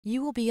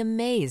You will be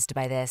amazed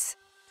by this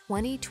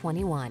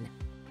 2021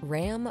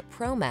 Ram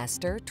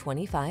ProMaster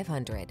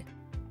 2500.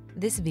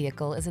 This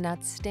vehicle is an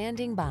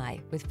outstanding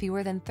buy with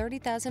fewer than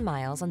 30,000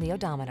 miles on the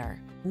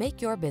odometer.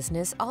 Make your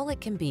business all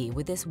it can be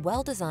with this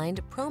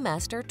well-designed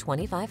ProMaster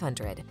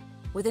 2500.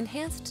 With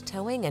enhanced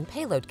towing and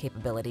payload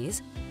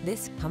capabilities,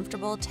 this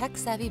comfortable,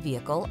 tech-savvy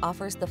vehicle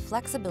offers the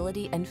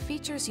flexibility and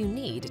features you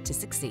need to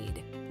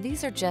succeed.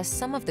 These are just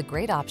some of the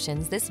great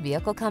options this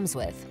vehicle comes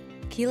with: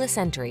 keyless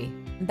entry,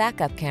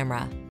 backup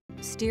camera,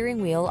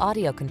 steering wheel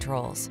audio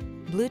controls,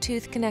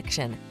 Bluetooth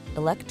connection,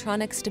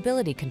 electronic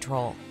stability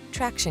control,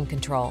 traction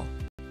control,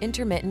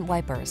 intermittent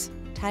wipers,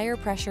 tire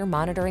pressure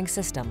monitoring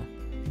system,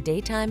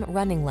 daytime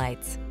running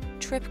lights,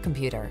 trip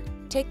computer.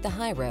 Take the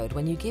high road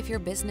when you give your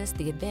business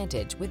the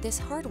advantage with this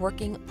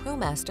hard-working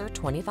ProMaster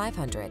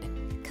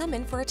 2500. Come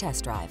in for a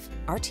test drive.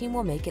 Our team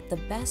will make it the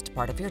best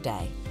part of your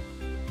day.